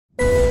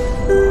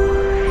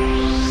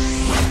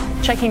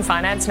Checking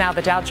finance now,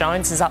 the Dow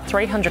Jones is up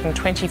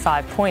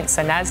 325 points.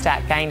 The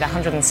Nasdaq gained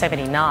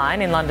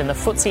 179. In London, the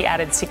FTSE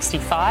added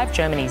 65.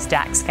 Germany's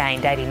DAX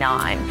gained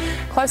 89.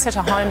 Closer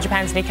to home,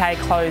 Japan's Nikkei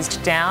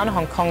closed down.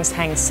 Hong Kong's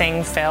Hang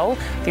Seng fell.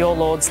 The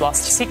All Ords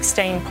lost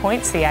 16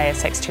 points. The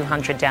ASX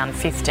 200 down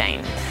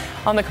 15.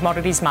 On the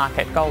commodities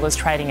market, gold is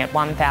trading at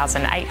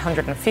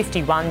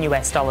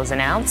 $1,851 an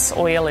ounce.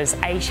 Oil is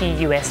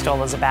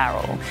 $80 a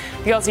barrel.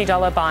 The Aussie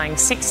dollar buying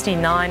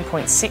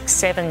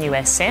 69.67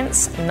 US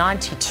cents,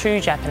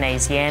 92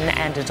 Japanese yen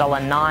and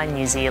 $1.09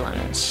 New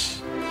Zealand.